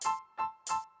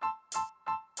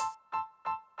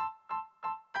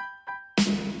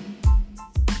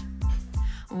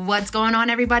What's going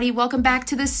on, everybody? Welcome back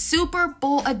to the Super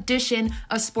Bowl edition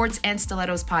of Sports and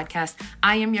Stilettos podcast.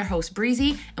 I am your host,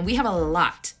 Breezy, and we have a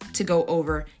lot to go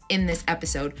over in this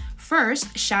episode.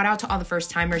 First, shout out to all the first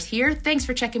timers here. Thanks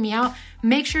for checking me out.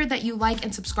 Make sure that you like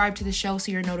and subscribe to the show so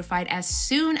you're notified as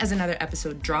soon as another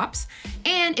episode drops.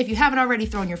 And if you haven't already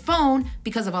thrown your phone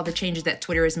because of all the changes that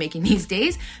Twitter is making these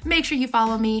days, make sure you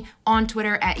follow me on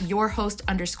Twitter at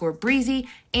yourhost_Breezy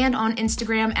and on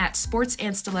Instagram at Sports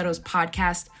and Stilettos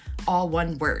Podcast, all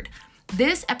one word.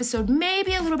 This episode may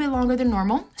be a little bit longer than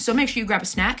normal, so make sure you grab a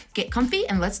snack, get comfy,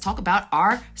 and let's talk about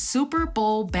our Super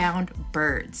Bowl bound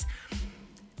birds.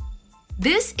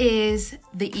 This is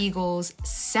the Eagles'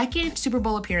 second Super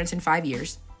Bowl appearance in 5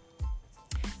 years,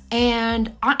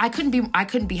 and I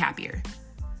couldn't be happier.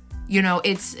 You know,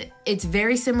 it's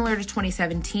very similar to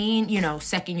 2017. You know,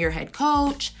 second year head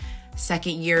coach,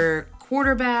 second year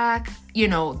quarterback. You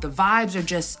know, the vibes are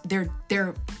just they're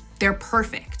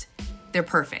perfect. They're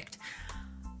perfect.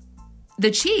 The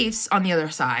Chiefs, on the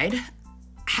other side,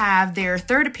 have their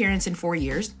third appearance in 4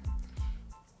 years.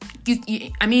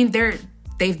 They're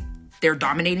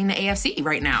dominating the AFC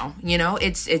right now. You know,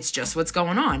 it's just what's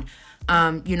going on.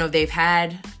 You know, they've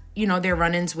had, you know, their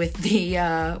run-ins with the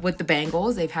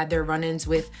Bengals. They've had their run-ins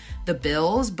with the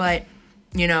Bills, but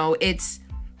you know, it's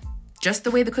just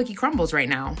the way the cookie crumbles right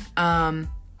now.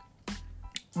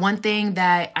 One thing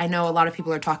that I know a lot of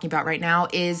people are talking about right now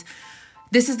is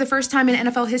this is the first time in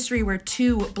NFL history where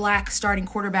two black starting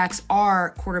quarterbacks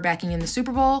are quarterbacking in the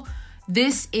Super Bowl.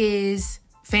 This is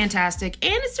fantastic.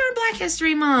 And it's during Black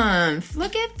History Month.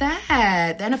 Look at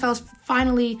that. The NFL's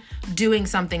finally doing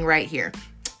something right here.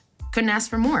 Couldn't ask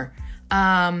for more.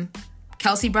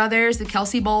 Kelce brothers, the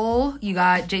Kelce Bowl. You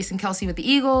got Jason Kelce with the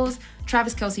Eagles,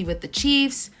 Travis Kelce with the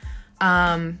Chiefs.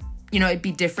 You know, it'd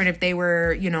be different if they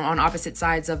were, you know, on opposite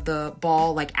sides of the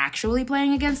ball, like actually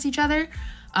playing against each other.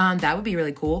 That would be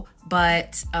really cool.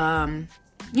 But,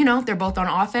 you know, they're both on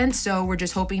offense. So we're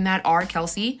just hoping that our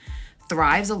Kelce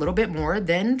thrives a little bit more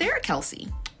than their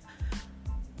Kelce.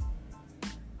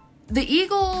 The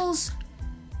Eagles,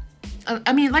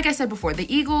 I mean, like I said before,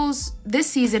 the Eagles this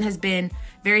season has been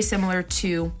very similar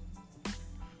to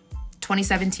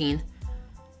 2017.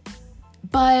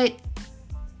 But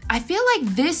I feel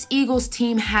like this Eagles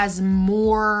team has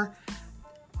more,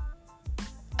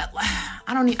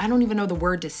 I don't even know the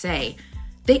word to say.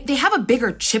 They have a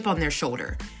bigger chip on their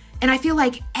shoulder. And I feel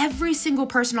like every single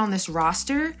person on this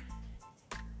roster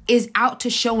is out to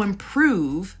show and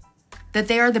prove that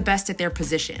they are the best at their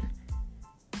position.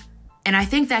 And I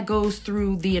think that goes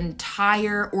through the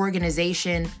entire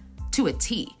organization to a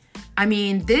T. I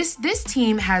mean, this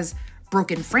team has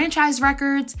broken franchise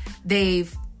records.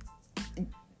 They've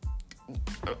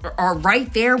are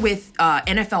right there with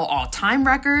NFL all-time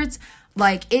records.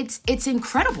 Like, it's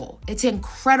incredible. It's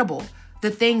incredible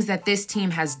the things that this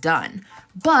team has done.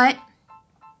 But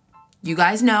you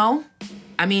guys know,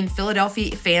 I mean,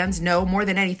 Philadelphia fans know more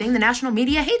than anything, the national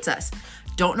media hates us.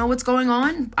 Don't know what's going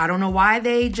on. I don't know why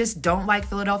they just don't like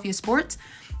Philadelphia sports.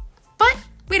 But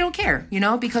we don't care, you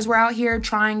know, because we're out here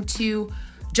trying to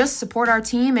just support our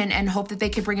team and hope that they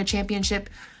can bring a championship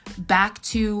back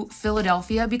to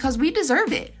Philadelphia because we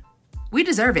deserve it. We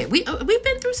deserve it. We've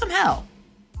been through some hell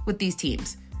with these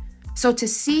teams. So to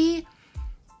see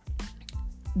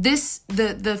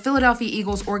the Philadelphia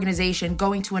Eagles organization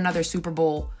going to another Super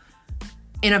Bowl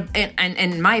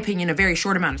in my opinion, a very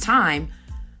short amount of time,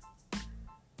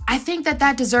 I think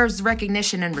that deserves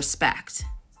recognition and respect.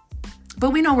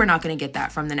 But we know we're not going to get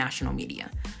that from the national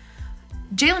media.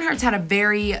 Jalen Hurts had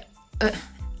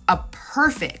a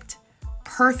perfect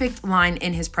line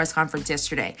in his press conference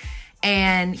yesterday.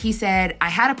 And he said, I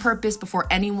had a purpose before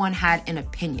anyone had an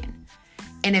opinion.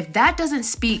 And if that doesn't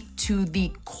speak to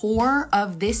the core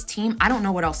of this team, I don't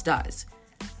know what else does.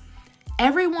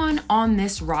 Everyone on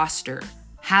this roster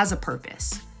has a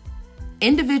purpose,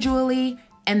 individually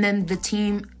and then the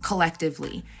team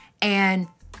collectively. And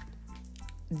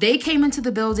they came into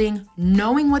the building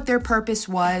knowing what their purpose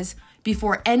was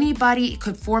before anybody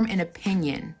could form an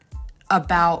opinion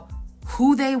about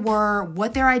who they were,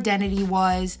 what their identity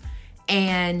was,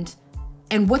 and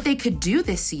what they could do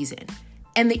this season.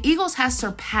 And the Eagles has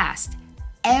surpassed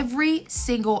every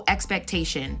single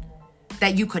expectation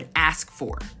that you could ask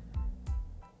for.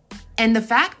 And the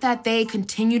fact that they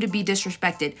continue to be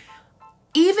disrespected,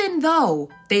 even though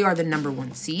they are the number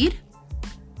one seed,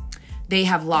 they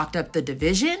have locked up the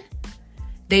division,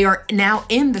 they are now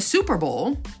in the Super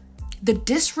Bowl, the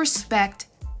disrespect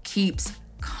keeps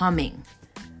coming.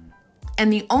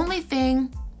 And the only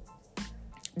thing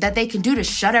that they can do to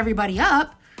shut everybody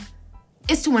up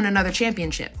is to win another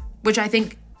championship, which I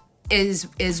think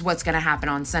is what's going to happen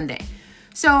on Sunday.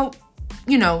 So,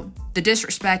 the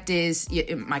disrespect is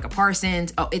Micah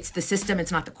Parsons. Oh, it's the system.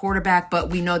 It's not the quarterback. But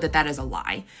we know that is a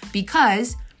lie,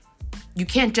 because you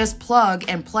can't just plug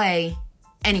and play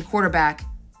any quarterback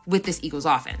with this Eagles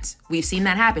offense. We've seen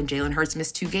that happen. Jalen Hurts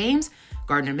missed 2 games.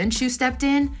 Gardner Minshew stepped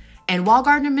in. And while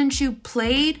Gardner Minshew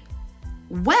played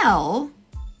well,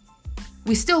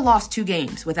 we still lost 2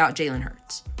 games without Jalen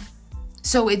Hurts.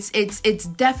 So it's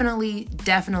definitely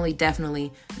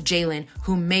Jalen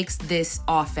who makes this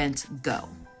offense go.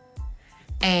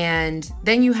 And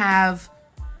then you have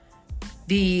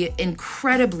the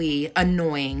incredibly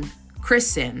annoying Chris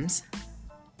Sims.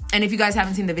 And if you guys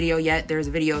haven't seen the video yet, there's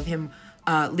a video of him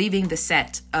leaving the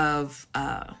set of,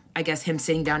 I guess, him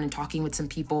sitting down and talking with some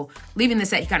people. Leaving the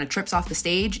set, he kind of trips off the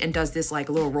stage and does this like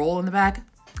little roll in the back.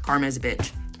 Karma is a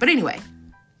bitch. But anyway,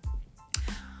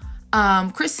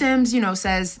 Chris Sims,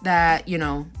 says that,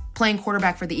 playing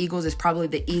quarterback for the Eagles is probably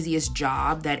the easiest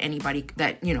job that any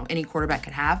quarterback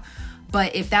could have.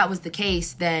 But if that was the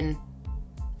case, then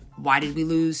why did we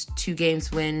lose 2 games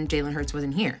when Jalen Hurts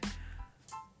wasn't here?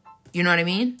 You know what I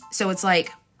mean? So it's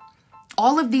like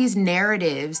all of these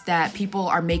narratives that people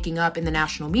are making up in the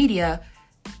national media,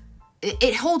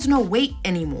 it holds no weight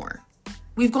anymore.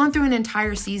 We've gone through an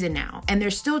entire season now, and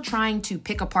they're still trying to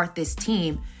pick apart this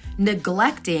team,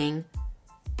 neglecting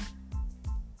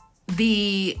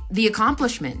the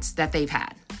accomplishments that they've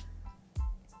had.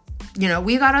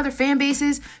 We got other fan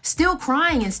bases still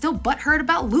crying and still butthurt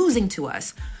about losing to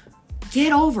us.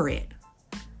 Get over it.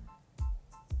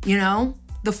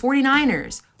 The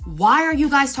 49ers, why are you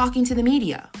guys talking to the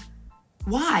media?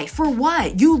 Why? For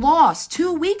what? You lost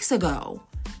 2 weeks ago.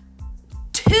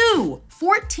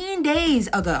 14 days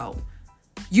ago.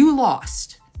 You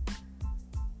lost.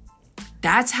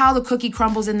 That's how the cookie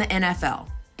crumbles in the NFL.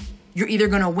 You're either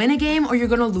going to win a game or you're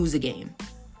going to lose a game.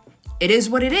 It is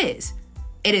what it is.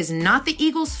 It is not the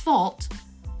Eagles' fault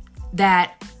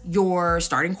that your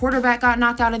starting quarterback got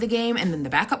knocked out of the game and then the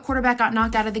backup quarterback got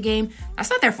knocked out of the game. That's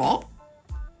not their fault.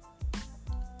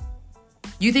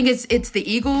 You think it's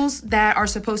the Eagles that are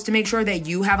supposed to make sure that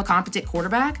you have a competent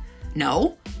quarterback?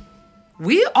 No.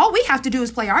 All we have to do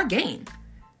is play our game.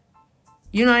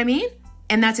 You know what I mean?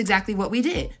 And that's exactly what we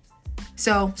did.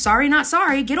 So, sorry, not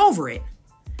sorry, get over it.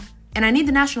 And I need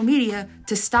the national media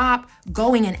to stop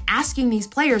going and asking these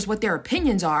players what their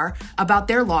opinions are about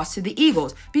their loss to the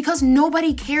Eagles, because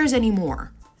nobody cares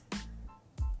anymore.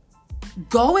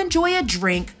 Go enjoy a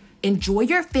drink, enjoy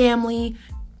your family,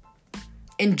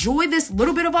 enjoy this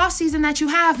little bit of off season that you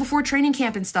have before training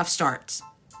camp and stuff starts,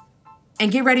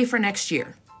 and get ready for next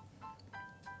year.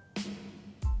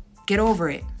 Get over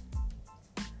it.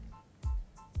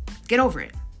 Get over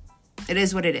it. It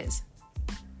is what it is.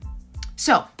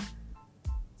 So,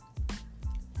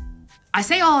 I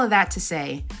say all of that to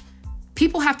say,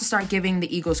 people have to start giving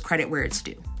the Eagles credit where it's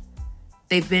due.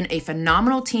 They've been a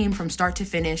phenomenal team from start to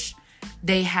finish.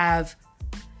 They have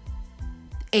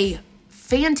a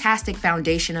fantastic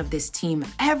foundation of this team.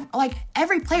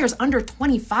 Every player's under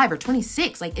 25 or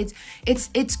 26.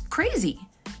 It's crazy,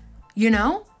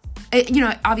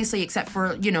 obviously except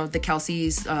for, the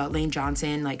Kelceys, Lane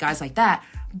Johnson, guys like that.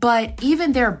 But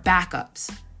even their backups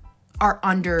are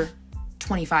under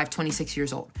 25, 26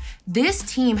 years old. This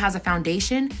team has a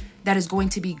foundation that is going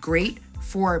to be great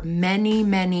for many,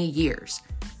 many years.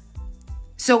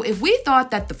 So if we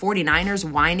thought that the 49ers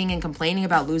whining and complaining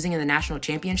about losing in the national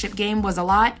championship game was a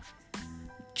lot,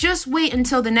 just wait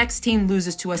until the next team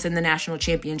loses to us in the national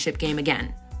championship game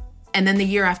again. And then the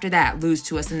year after that, lose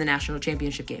to us in the national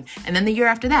championship game. And then the year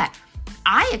after that.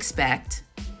 I expect,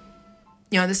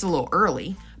 this is a little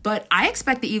early, but I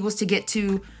expect the Eagles to get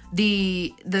to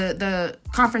the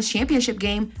conference championship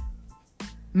game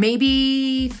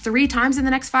maybe 3 times in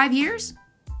the next 5 years.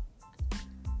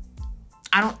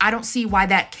 I don't see why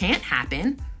that can't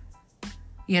happen,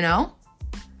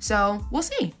 So we'll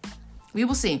see. We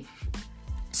will see.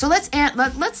 So let's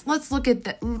look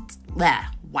at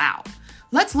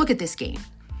Let's look at this game.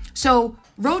 So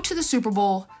road to the Super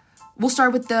Bowl. We'll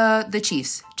start with the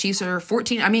Chiefs. Chiefs are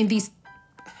 14. I mean, these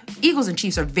Eagles and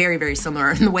Chiefs are very, very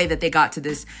similar in the way that they got to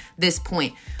this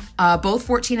point. Both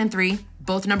 14-3,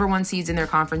 both number 1 seeds in their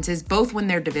conferences, both win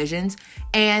their divisions,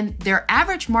 and their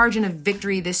average margin of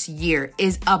victory this year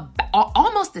is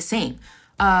almost the same.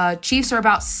 Chiefs are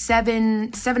about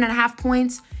 7.5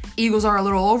 points. Eagles are a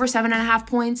little over 7.5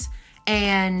 points,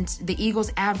 and the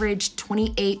Eagles average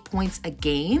 28 points a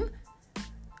game,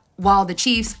 while the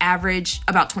Chiefs average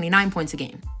about 29 points a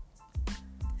game.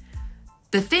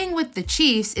 The thing with the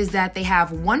Chiefs is that they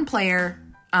have one player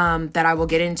that I will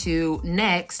get into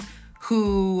next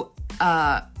who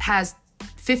has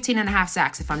 15 and a half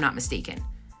sacks, if I'm not mistaken.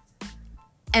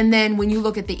 And then when you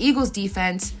look at the Eagles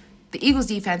defense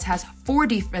has 4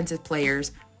 defensive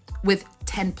players with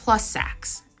 10 plus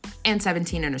sacks and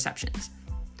 17 interceptions.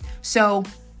 So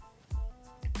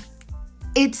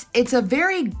it's a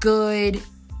very good,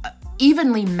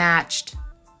 evenly matched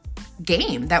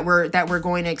game that we're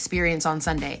going to experience on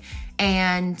Sunday.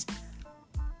 And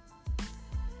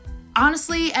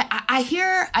honestly,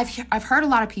 I've heard a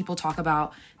lot of people talk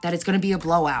about that it's going to be a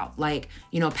blowout. Like,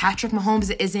 Patrick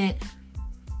Mahomes isn't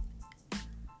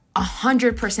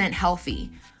 100%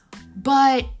 healthy,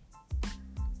 but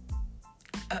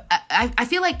I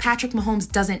feel like Patrick Mahomes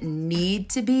doesn't need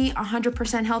to be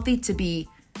 100% healthy to be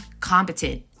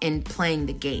competent in playing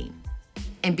the game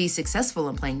and be successful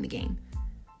in playing the game.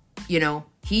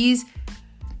 He's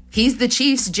the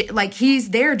Chiefs, like he's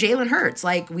their Jalen Hurts.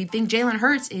 Like, we think Jalen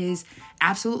Hurts is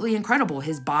absolutely incredible.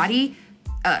 His body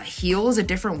heals a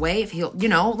different way. If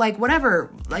whatever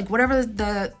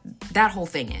that whole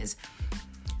thing is.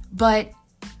 But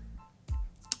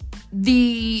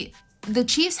the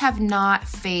Chiefs have not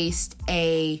faced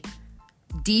a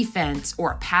defense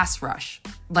or a pass rush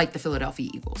like the Philadelphia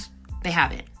Eagles. They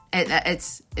haven't.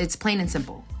 It's plain and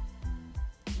simple.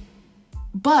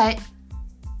 But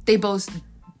they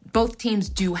both teams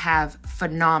do have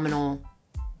phenomenal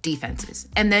defenses.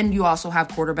 And then you also have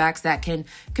quarterbacks that can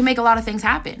make a lot of things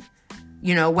happen.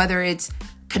 Whether it's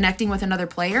connecting with another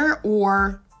player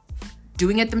or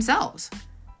doing it themselves.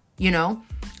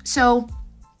 So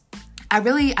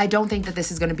I don't think that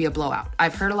this is going to be a blowout.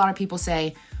 I've heard a lot of people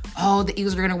say, oh, the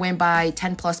Eagles are going to win by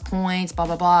 10 plus points, blah,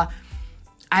 blah, blah.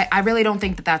 I really don't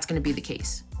think that that's going to be the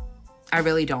case. I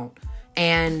really don't.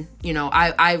 And,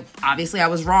 I obviously I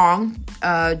was wrong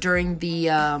during the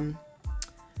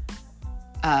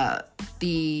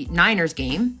Niners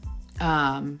game,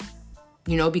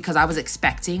 because I was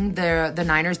expecting the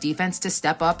Niners defense to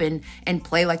step up and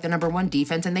play like the number one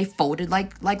defense, and they folded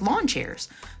like lawn chairs.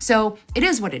 So it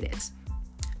is what it is.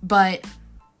 But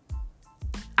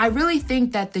I really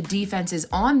think that the defenses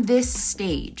on this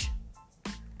stage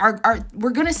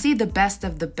we're going to see the best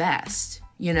of the best,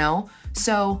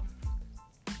 So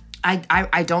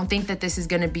I don't think that this is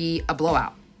going to be a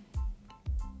blowout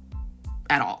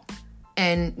at all.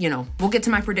 And, we'll get to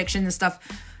my predictions and stuff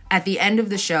at the end of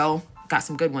the show. Got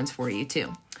some good ones for you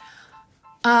too.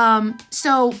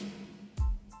 So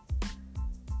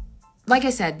like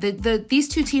I said, these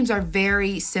two teams are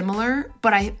very similar,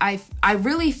 but I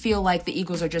really feel like the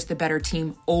Eagles are just the better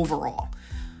team overall.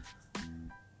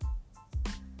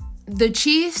 The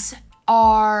Chiefs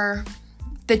are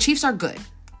good.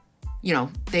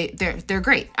 They're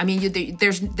great. I mean,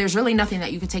 there's really nothing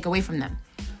that you can take away from them.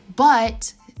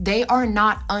 But they are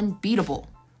not unbeatable.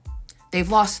 They've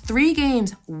lost 3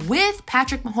 games with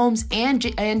Patrick Mahomes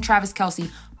and Travis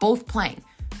Kelce both playing.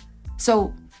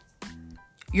 So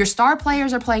your star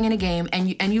players are playing in a game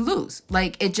and you lose.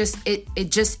 Like, it just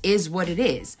is what it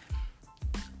is.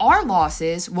 Our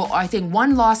losses, well, I think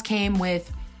one loss came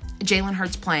with Jalen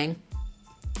Hurts playing.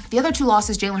 The other 2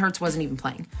 losses, Jalen Hurts wasn't even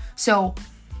playing. So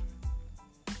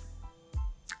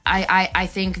I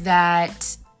think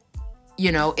that,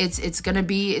 it's gonna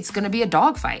be a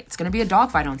dogfight. It's gonna be a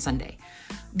dogfight on Sunday.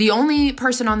 The only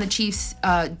person on the Chiefs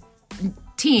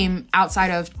team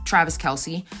outside of Travis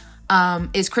Kelce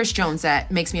is Chris Jones that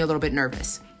makes me a little bit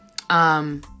nervous.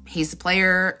 He's the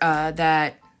player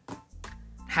that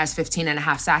has 15 and a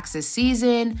half sacks this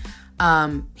season.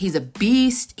 He's a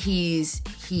beast. He's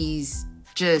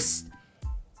just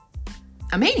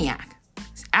a maniac.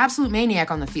 He's an absolute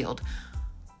maniac on the field.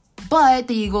 But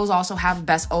the Eagles also have the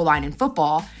best O-line in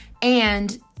football,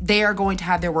 and they are going to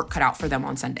have their work cut out for them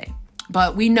on Sunday.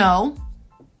 But we know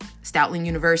Stoutland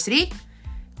University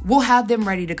will have them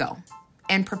ready to go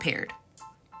and prepared.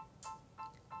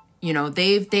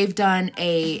 They've done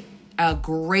a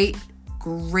great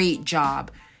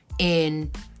job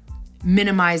in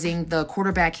minimizing the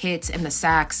quarterback hits and the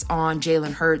sacks on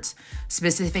Jalen Hurts,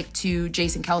 specific to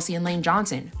Jason Kelce and Lane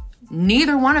Johnson.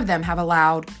 Neither one of them have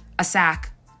allowed a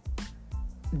sack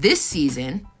this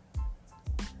season.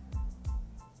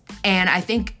 And I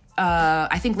think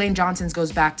Lane Johnson's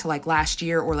goes back to like last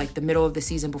year or like the middle of the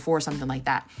season before, something like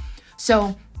that.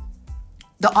 So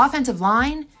the offensive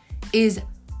line is,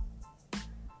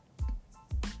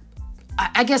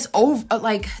 I guess,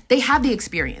 they have the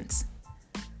experience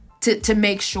to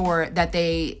make sure that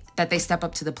they step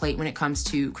up to the plate when it comes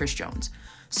to Chris Jones.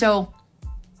 So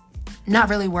not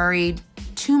really worried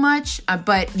too much,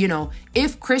 but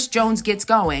if Chris Jones gets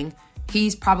going,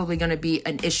 he's probably going to be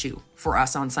an issue for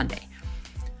us on Sunday.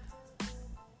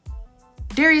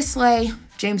 Darius Slay,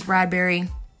 James Bradbury,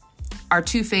 our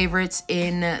two favorites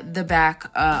in the back,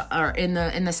 or in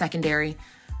the secondary,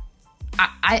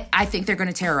 I think they're going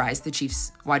to terrorize the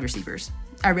Chiefs wide receivers.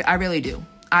 I really do.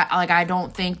 I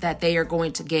don't think that they are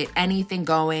going to get anything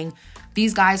going.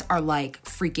 These guys are like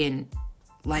freaking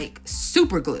like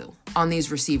super glue on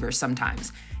these receivers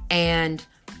sometimes. And,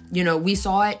 we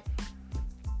saw it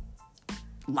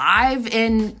live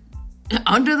in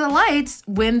under the lights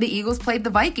when the Eagles played the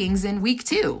Vikings in week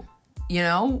 2.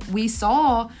 We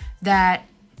saw that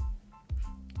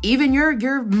even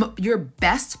your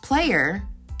best player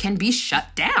can be shut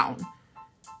down,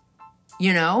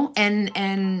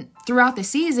 and throughout the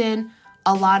season,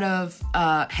 a lot of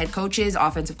head coaches,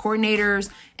 offensive coordinators,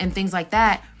 and things like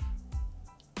that,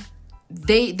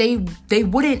 they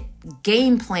wouldn't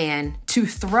game plan to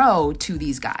throw to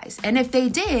these guys. And if they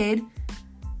did,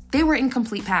 they were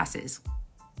incomplete passes.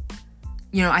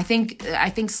 I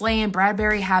think Slay and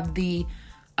Bradbury have the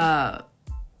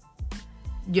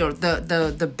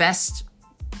the best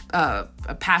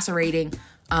passer rating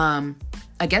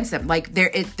against them. Like they're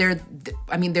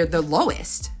the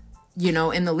lowest,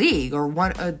 in the league, or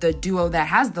one the duo that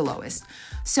has the lowest.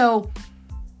 So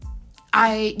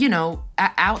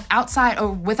outside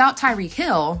or without Tyreek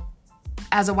Hill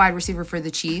as a wide receiver for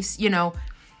the Chiefs,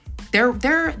 their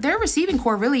receiving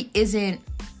core really isn't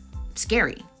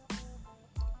scary.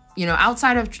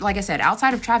 Outside of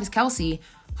Travis Kelce,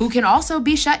 who can also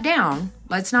be shut down.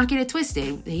 Let's not get it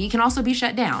twisted. He can also be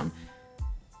shut down.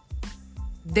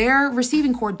 Their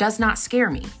receiving core does not scare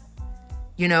me,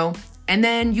 And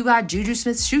then you got Juju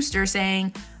Smith-Schuster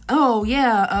saying, oh,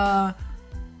 yeah,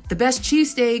 the best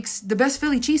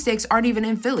Philly cheesesteaks aren't even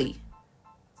in Philly.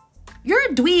 You're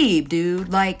a dweeb, dude.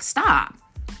 Like, stop.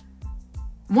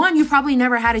 One, you've probably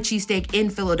never had a cheesesteak in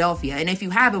Philadelphia. And if you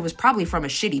have, it was probably from a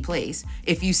shitty place,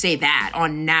 if you say that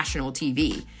on national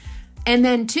TV. And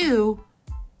then two,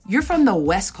 you're from the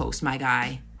West Coast, my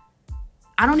guy.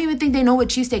 I don't even think they know what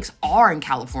cheesesteaks are in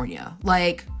California.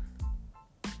 Like,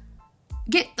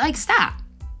 stop.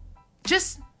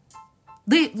 Just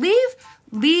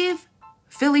leave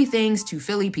Philly things to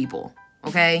Philly people,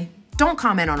 okay? Don't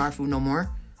comment on our food no more,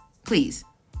 please.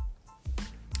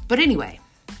 But anyway,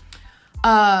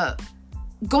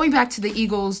 going back to the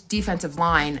Eagles' defensive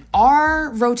line,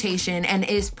 our rotation and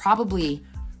is probably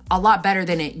a lot better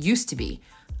than it used to be,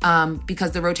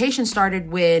 because the rotation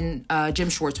started when Jim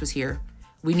Schwartz was here.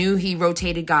 We knew he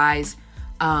rotated guys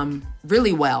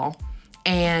really well,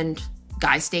 and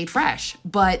guys stayed fresh,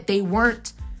 but they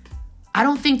weren't. I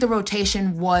don't think the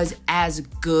rotation was as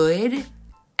good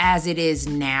as it is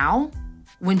now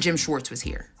when Jim Schwartz was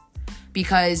here,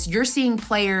 because you're seeing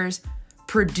players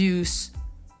produce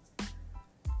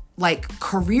like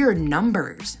career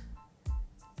numbers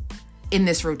in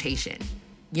this rotation.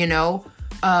 Brandon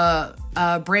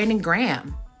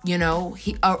Graham, he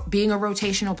being a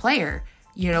rotational player,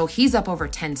 he's up over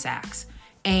 10 sacks.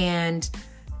 And,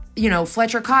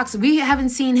 Fletcher Cox, we haven't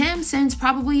seen him since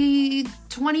probably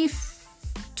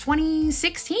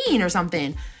 2016 or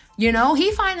something.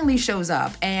 He finally shows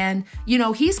up, and,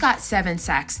 he's got 7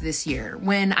 sacks this year,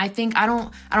 when I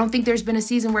don't think there's been a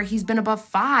season where he's been above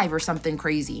 5 or something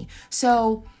crazy.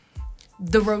 So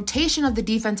the rotation of the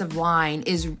defensive line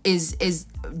is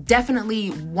definitely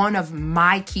one of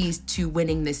my keys to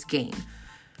winning this game.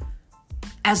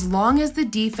 As long as the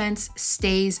defense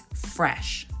stays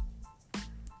fresh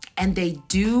and they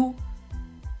do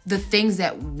the things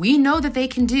that we know that they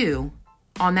can do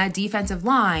on that defensive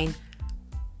line,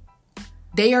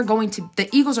 the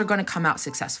Eagles are going to come out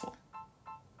successful.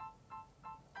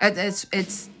 It's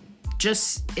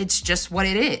just what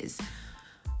it is.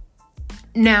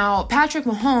 Now, Patrick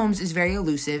Mahomes is very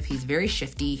elusive. He's very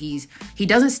shifty. He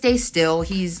doesn't stay still.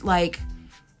 He's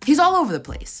all over the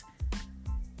place.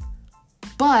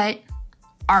 But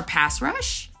our pass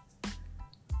rush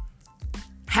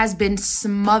has been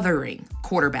smothering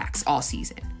quarterbacks all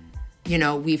season.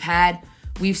 We've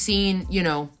seen,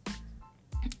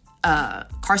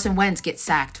 Carson Wentz get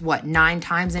sacked, 9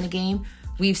 times in a game?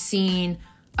 We've seen,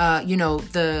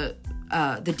 the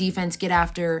defense get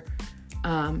after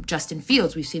Justin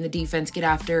Fields. We've seen the defense get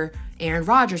after Aaron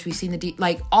Rodgers. We've seen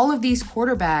all of these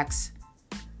quarterbacks,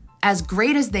 as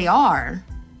great as they are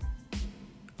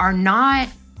not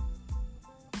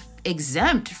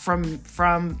exempt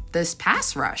from this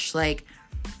pass rush. Like,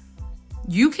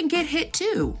 you can get hit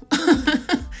too.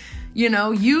 You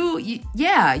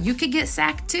could get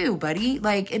sacked too, buddy.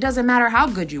 Like, it doesn't matter how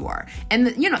good you are. And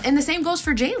and the same goes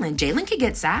for Jalen. Jalen could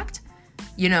get sacked,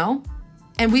 and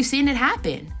we've seen it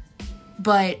happen.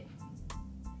 But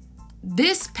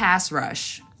this pass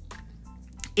rush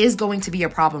is going to be a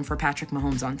problem for Patrick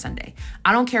Mahomes on Sunday.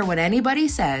 I don't care what anybody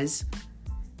says,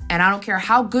 and I don't care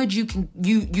how good you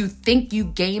think you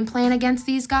game plan against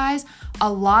these guys.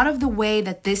 A lot of the way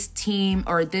that this team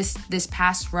or this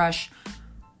pass rush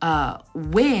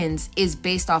wins is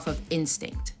based off of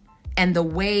instinct and the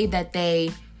way that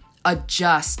they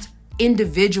adjust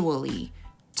individually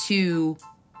to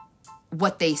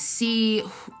what they see,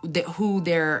 who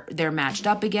they're matched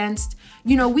up against.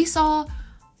 We saw,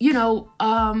 in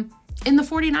the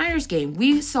 49ers game,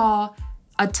 we saw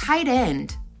a tight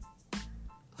end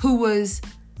who was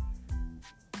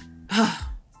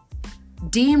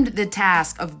deemed the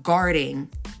task of guarding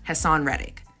Hassan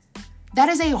Reddick. That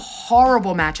is a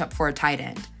horrible matchup for a tight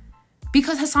end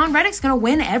because Hassan Reddick's going to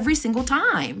win every single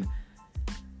time.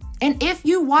 And if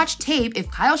you watch tape, if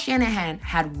Kyle Shanahan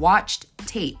had watched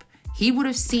tape, he would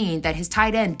have seen that his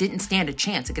tight end didn't stand a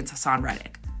chance against Hassan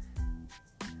Reddick.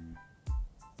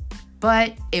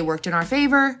 But it worked in our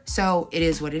favor, so it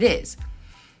is what it is.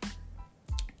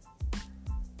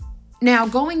 Now,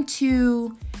 going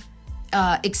to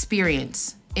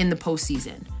experience in the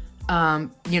postseason.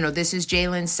 This is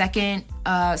Jalen's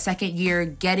second year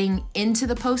getting into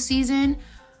the postseason,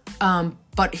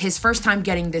 but his first time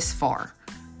getting this far.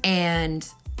 And,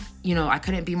 I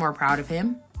couldn't be more proud of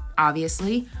him,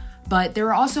 obviously. But there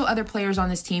are also other players on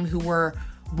this team who were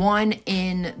one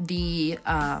in the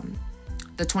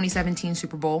 2017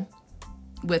 Super Bowl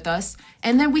with us.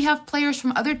 And then we have players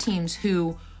from other teams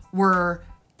who were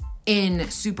in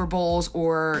Super Bowls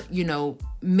or,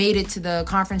 made it to the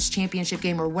conference championship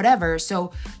game or whatever.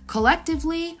 So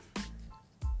collectively,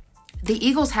 the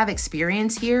Eagles have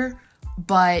experience here.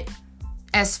 But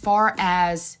as far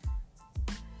as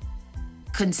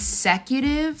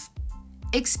consecutive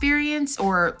experience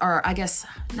or I guess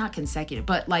not consecutive,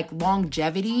 but like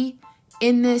longevity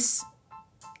in this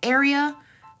area,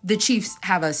 the Chiefs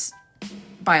have us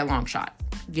by a long shot.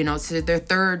 So their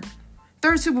third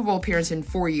Super Bowl appearance in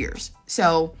 4 years.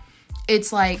 So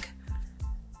it's like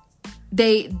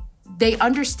they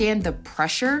understand the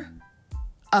pressure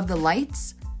of the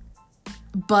lights,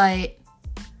 but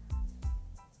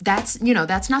that's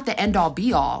not the end all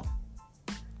be all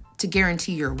to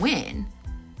guarantee your win.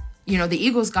 The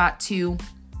Eagles got to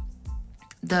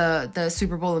the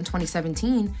Super Bowl in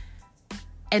 2017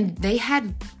 and they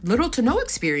had little to no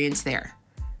experience there.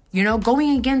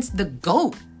 Going against the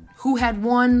GOAT who had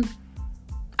won,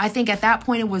 I think at that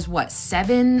point it was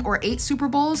 7 or 8 Super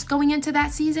Bowls going into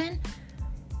that season.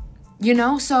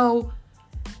 So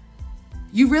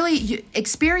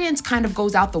experience kind of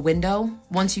goes out the window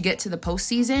once you get to the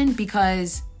postseason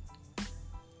because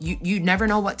you never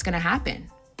know what's going to happen.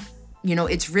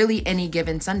 It's really any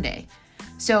given Sunday.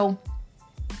 So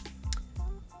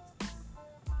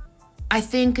I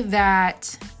think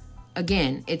that,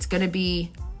 again, it's going to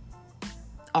be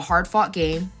a hard-fought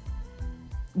game.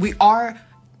 We are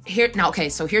here now. Okay,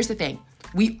 so here's the thing.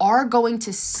 We are going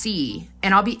to see,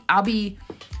 and I'll be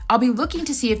looking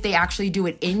to see if they actually do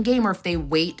it in-game or if they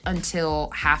wait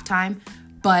until halftime.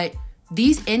 But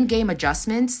these in-game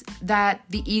adjustments that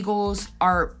the Eagles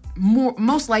are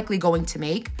most likely going to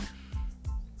make,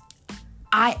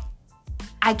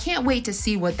 I can't wait to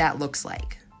see what that looks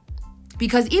like.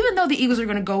 Because even though the Eagles are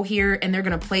going to go here and they're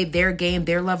going to play their game,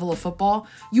 their level of football,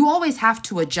 you always have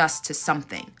to adjust to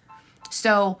something.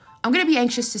 So I'm going to be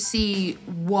anxious to see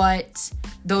what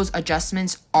those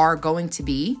adjustments are going to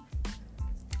be.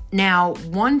 Now,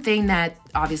 one thing that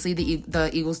obviously the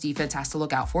Eagles defense has to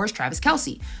look out for is Travis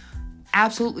Kelce.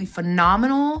 Absolutely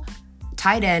phenomenal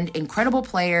tight end, incredible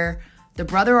player, the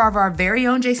brother of our very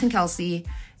own Jason Kelce.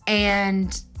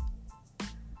 And,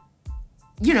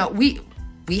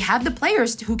 we have the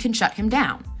players who can shut him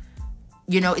down.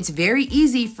 It's very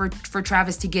easy for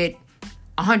Travis to get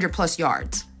 100 plus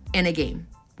yards in a game.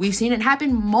 We've seen it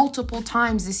happen multiple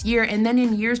times this year and then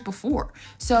in years before.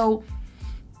 So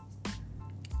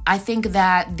I think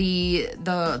that the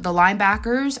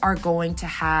linebackers are going to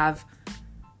have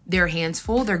their hands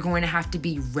full. They're going to have to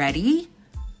be ready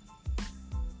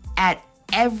at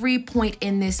every point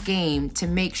in this game to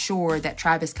make sure that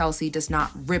Travis Kelce does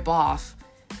not rip off,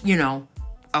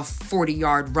 a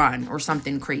 40-yard run or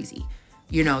something crazy.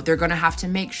 They're going to have to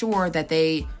make sure that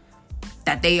they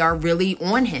are really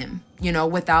on him,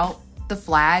 without the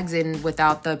flags and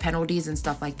without the penalties and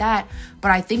stuff like that.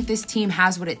 But I think this team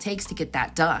has what it takes to get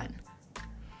that done.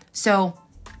 So,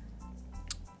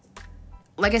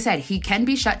 like I said, he can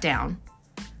be shut down.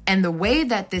 And the way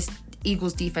that this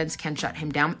Eagles defense can shut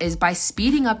him down is by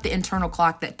speeding up the internal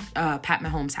clock that Pat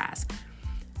Mahomes has.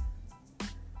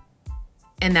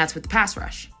 And that's with the pass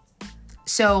rush.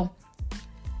 So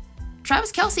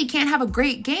Travis Kelce can't have a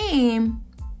great game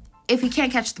if he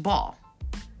can't catch the ball.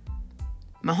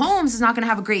 Mahomes is not going to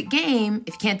have a great game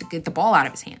if he can't get the ball out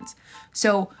of his hands.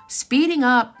 So speeding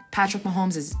up Patrick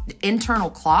Mahomes' internal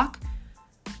clock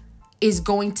is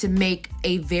going to make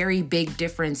a very big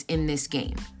difference in this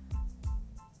game.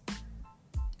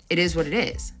 It is what it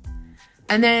is.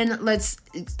 And then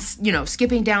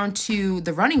skipping down to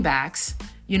the running backs,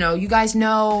 you guys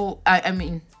know, I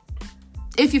mean,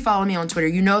 if you follow me on Twitter,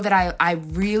 you know that I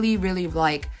really, really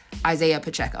like Isaiah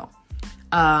Pacheco.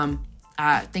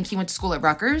 I think he went to school at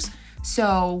Rutgers.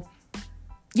 So,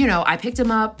 I picked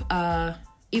him up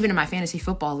even in my fantasy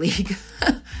football league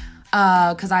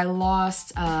because I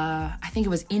lost, I think it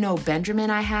was Eno Benjamin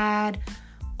I had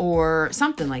or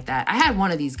something like that. I had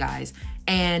one of these guys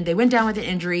and they went down with an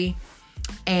injury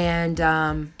and,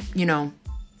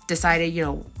 decided,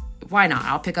 why not?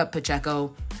 I'll pick up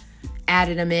Pacheco,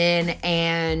 added him in,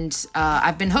 and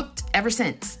I've been hooked ever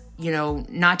since.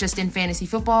 Not just in fantasy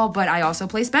football, but I also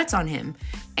place bets on him.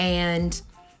 And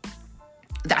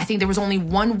I think there was only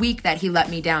 1 week that he let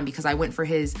me down because I went for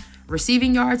his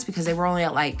receiving yards because they were only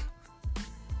at like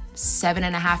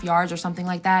 7.5 yards or something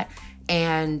like that.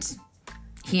 And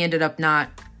he ended up not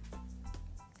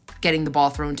getting the ball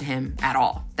thrown to him at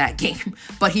all that game,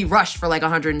 but he rushed for like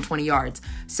 120 yards.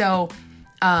 So,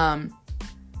 I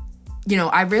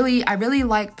really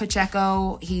like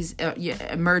Pacheco. He's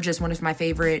emerged as one of my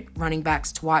favorite running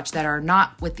backs to watch that are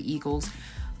not with the Eagles.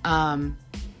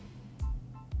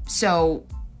 So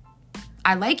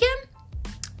I like him,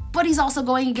 but he's also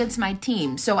going against my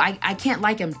team. So I can't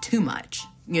like him too much,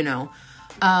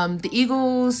 The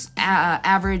Eagles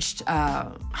averaged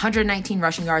 119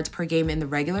 rushing yards per game in the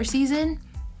regular season.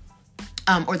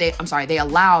 They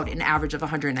allowed an average of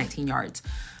 119 yards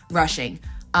rushing.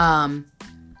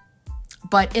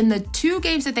 But in the 2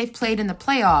 games that they've played in the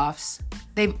playoffs,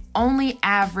 they've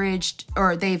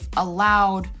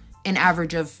allowed an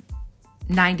average of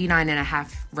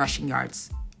 99.5 rushing yards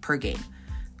per game,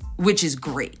 which is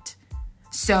great.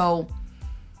 So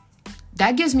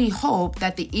that gives me hope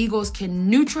that the Eagles can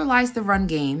neutralize the run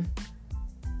game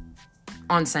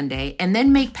on Sunday and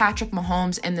then make Patrick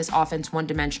Mahomes and this offense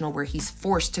one-dimensional where he's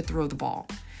forced to throw the ball.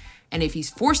 And if he's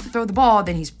forced to throw the ball,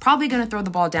 then he's probably going to throw the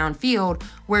ball downfield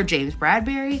where James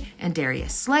Bradbury and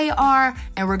Darius Slay are.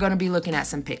 And we're going to be looking at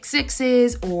some pick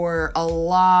sixes or a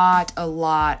lot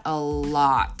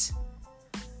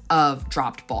of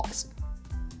dropped balls.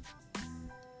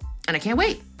 And I can't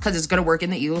wait because it's going to work in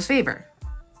the Eagles' favor.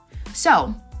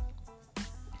 So,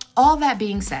 all that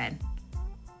being said,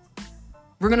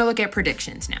 we're going to look at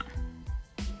predictions now.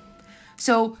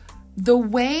 So, the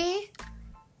way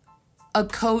a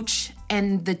coach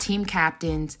and the team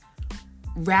captains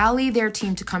rally their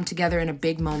team to come together in a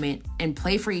big moment and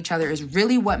play for each other is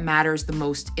really what matters the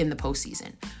most in the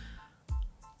postseason.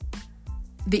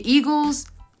 The Eagles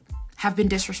have been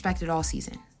disrespected all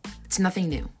season. It's nothing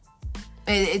new.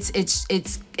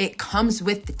 It comes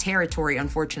with the territory,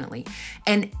 unfortunately.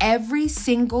 And every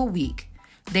single week,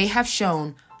 they have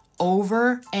shown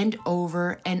over and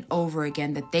over and over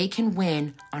again that they can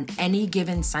win on any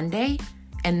given Sunday.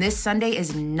 And this Sunday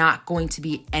is not going to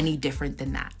be any different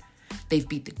than that. They've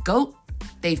beat the GOAT.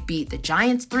 They've beat the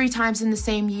Giants 3 times in the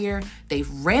same year. They've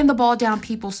ran the ball down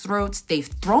people's throats. They've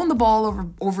thrown the ball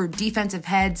over defensive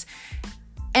heads.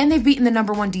 And they've beaten the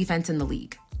number 1 defense in the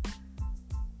league.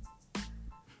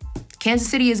 Kansas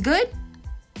City is good,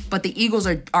 but the Eagles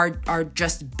are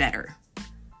just better.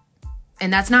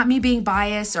 And that's not me being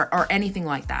biased or anything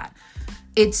like that.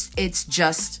 It's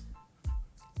just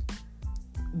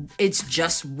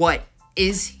what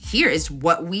is here, is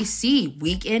what we see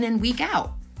week in and week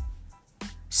out.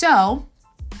 So,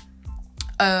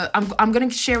 I'm going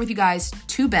to share with you guys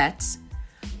 2 bets.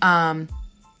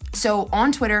 So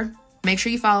on Twitter, make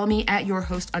sure you follow me at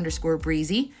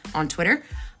yourhost_breezy on Twitter.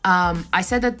 I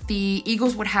said that the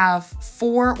Eagles would have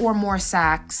 4 or more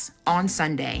sacks on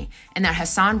Sunday and that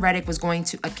Hassan Reddick was going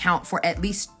to account for at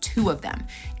least 2 of them.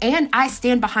 And I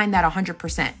stand behind that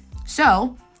 100%.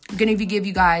 So I'm going to give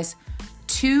you guys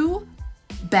 2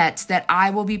 bets that I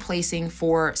will be placing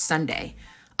for Sunday.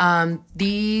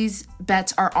 These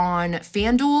bets are on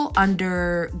FanDuel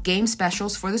under game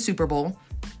specials for the Super Bowl.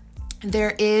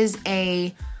 There is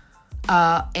a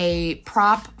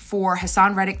prop for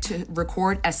Hassan Reddick to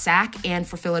record a sack and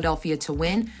for Philadelphia to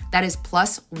win. That is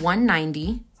plus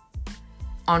 190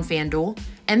 on FanDuel.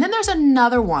 And then there's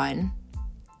another one,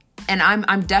 and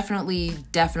I'm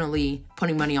definitely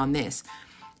putting money on this.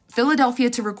 Philadelphia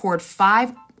to record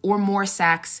 5 or more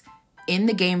sacks in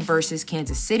the game versus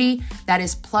Kansas City. That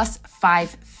is plus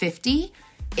 550.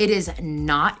 It is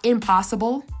not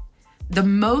impossible. The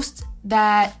most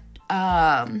that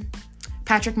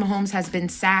Patrick Mahomes has been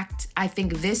sacked, I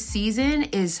think this season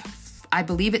I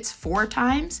believe it's 4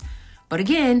 times. But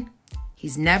again,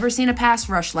 he's never seen a pass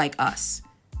rush like us.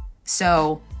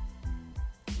 So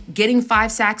getting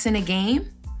 5 sacks in a game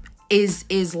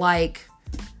is like,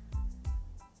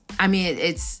 I mean,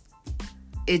 it's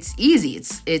easy.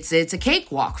 It's a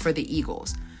cakewalk for the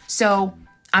Eagles. So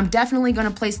I'm definitely going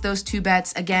to place those 2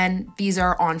 bets. Again, these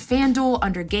are on FanDuel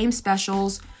under game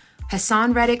specials.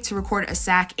 Hassan Reddick to record a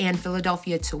sack and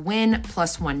Philadelphia to win,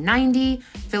 plus 190.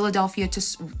 Philadelphia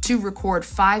to record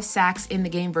 5 sacks in the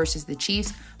game versus the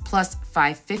Chiefs, plus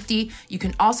 550. You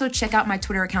can also check out my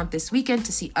Twitter account this weekend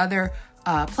to see other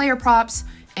player props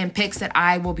and picks that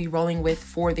I will be rolling with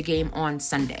for the game on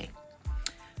Sunday.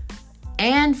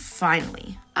 And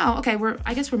finally, okay,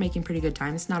 I guess we're making pretty good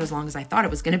time. It's not as long as I thought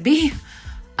it was going to be.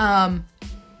 Now,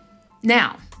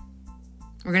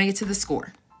 we're going to get to the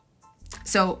score.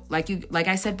 So, like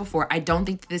I said before, I don't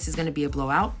think this is going to be a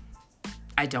blowout.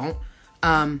 I don't.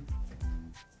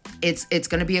 It's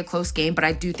going to be a close game, but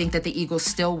I do think that the Eagles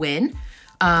still win.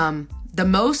 The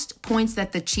most points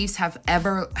that the Chiefs have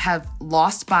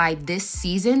lost by this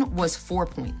season was 4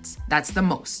 points. That's the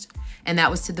most. And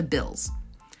that was to the Bills.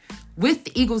 With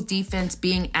the Eagles defense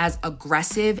being as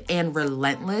aggressive and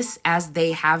relentless as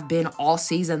they have been all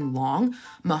season long,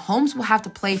 Mahomes will have to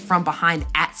play from behind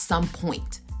at some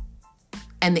point.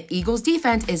 And the Eagles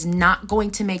defense is not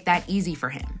going to make that easy for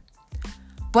him.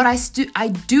 But I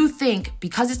do think,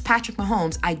 because it's Patrick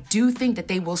Mahomes, I do think that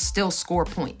they will still score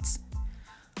points.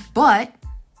 But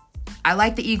I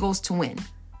like the Eagles to win.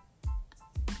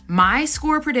 My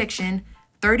score prediction,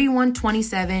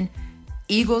 31-27.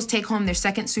 Eagles take home their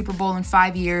second Super Bowl in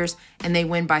 5 years, and they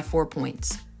win by 4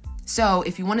 points. So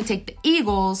if you want to take the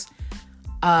Eagles,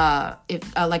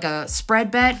 like a spread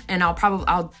bet, and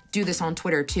I'll do this on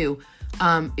Twitter too.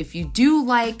 If you do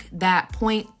like that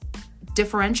point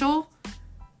differential,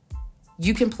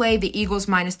 you can play the Eagles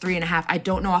minus 3.5. I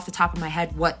don't know off the top of my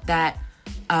head what that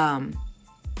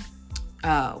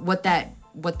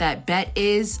bet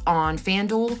is on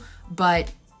FanDuel,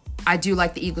 but I do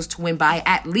like the Eagles to win by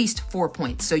at least 4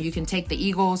 points. So you can take the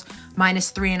Eagles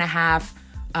minus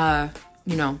 3.5,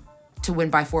 to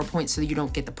win by 4 points so you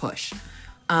don't get the push.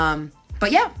 But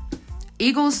yeah,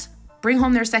 Eagles bring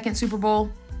home their second Super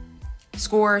Bowl.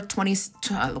 Score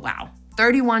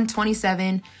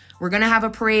 31-27. We're going to have a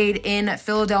parade in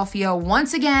Philadelphia.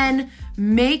 Once again,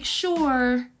 make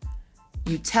sure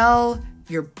you tell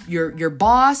your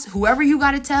boss, whoever you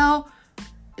got to tell,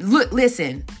 look,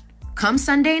 listen, come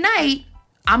Sunday night,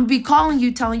 I'm going to be calling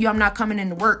you, telling you I'm not coming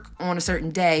into work on a certain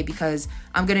day because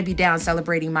I'm going to be down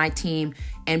celebrating my team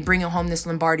and bringing home this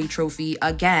Lombardi trophy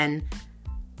again.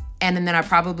 And then I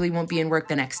probably won't be in work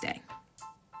the next day.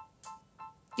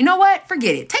 You know what?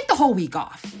 Forget it. Take the whole week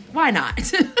off. Why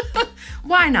not?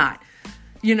 Why not?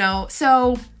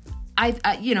 So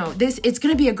it's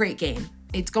going to be a great game.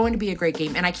 It's going to be a great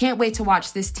game. And I can't wait to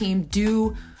watch this team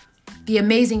do the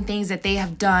amazing things that they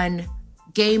have done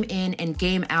game in and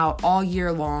game out all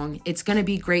year long. It's going to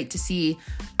be great to see.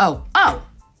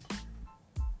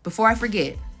 Before I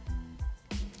forget,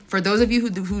 for those of you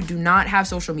who do not have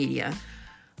social media,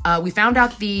 we found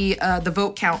out the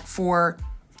vote count for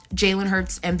Jalen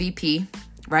Hurts MVP,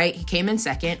 right? He came in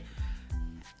second.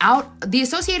 The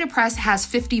Associated Press has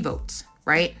 50 votes,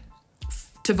 right,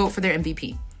 to vote for their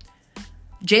MVP.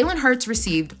 Jalen Hurts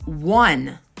received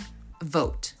 1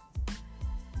 vote.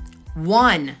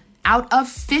 1 out of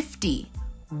 50.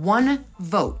 1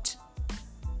 vote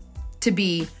to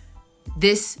be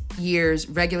this year's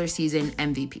regular season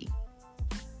MVP.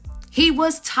 He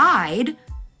was tied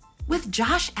with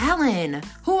Josh Allen,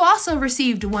 who also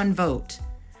received 1 vote.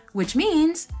 Which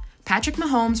means Patrick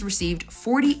Mahomes received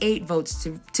 48 votes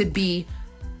to be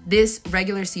this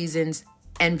regular season's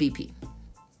MVP.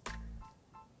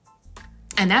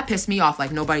 And that pissed me off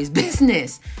like nobody's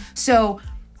business. So,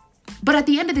 but at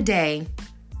the end of the day,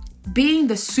 being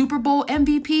the Super Bowl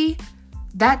MVP,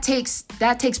 that takes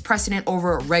precedent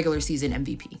over a regular season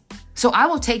MVP. So I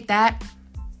will take that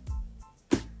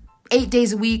 8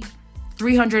 days a week,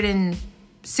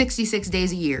 366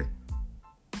 days a year.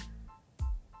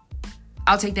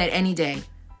 I'll take that any day.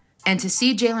 And to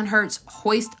see Jalen Hurts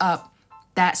hoist up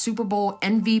that Super Bowl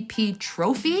MVP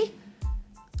trophy,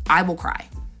 I will cry.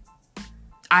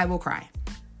 I will cry.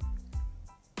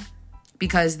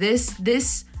 Because this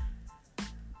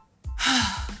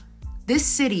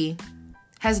city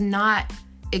has not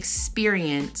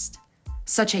experienced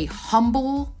such a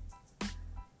humble,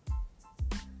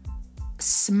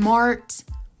 smart,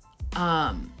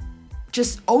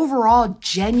 just overall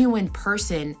genuine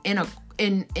person in a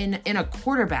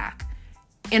quarterback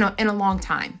in a long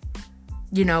time.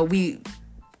 we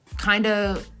kind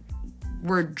of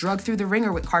were drugged through the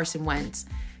ringer with Carson Wentz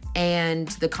and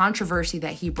the controversy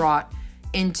that he brought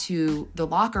into the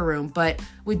locker room. But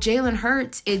with Jalen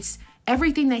Hurts, it's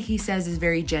everything that he says is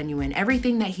very genuine.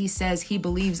 Everything that he says, he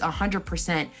believes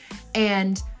 100%.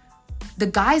 And the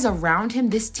guys around him,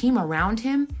 this team around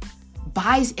him,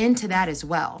 buys into that as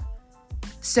well.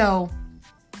 So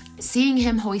seeing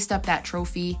him hoist up that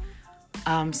trophy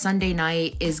Sunday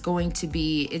night is going to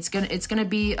be, it's gonna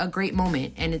be a great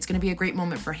moment, and it's gonna be a great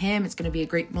moment for him. It's gonna be a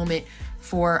great moment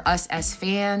for us as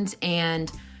fans,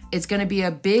 and it's gonna be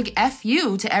a big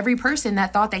FU to every person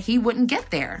that thought that he wouldn't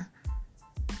get there.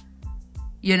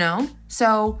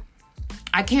 So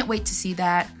I can't wait to see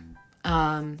that.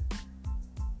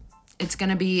 It's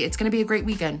gonna be a great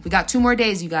weekend. We got 2 more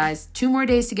days, you guys. 2 more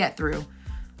days to get through.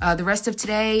 The rest of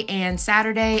today and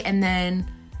Saturday, and then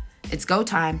it's go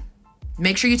time.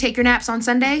 Make sure you take your naps on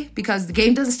Sunday because the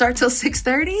game doesn't start till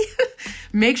 6:30.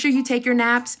 Make sure you take your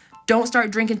naps. Don't start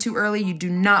drinking too early. You do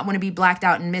not want to be blacked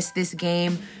out and miss this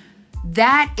game.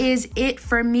 That is it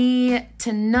for me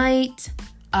tonight.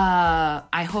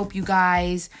 I hope you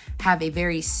guys have a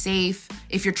very safe,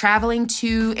 if you're traveling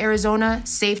to Arizona,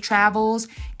 safe travels,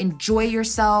 enjoy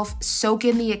yourself, soak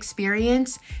in the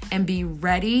experience, and be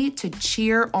ready to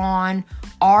cheer on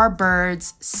our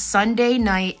Birds Sunday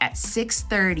night at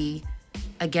 6:30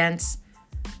 against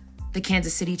the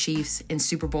Kansas City Chiefs in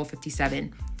Super Bowl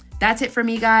 57. That's it for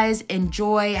me, guys.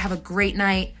 Enjoy. Have a great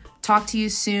night. Talk to you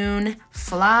soon.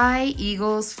 Fly,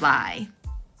 Eagles, fly.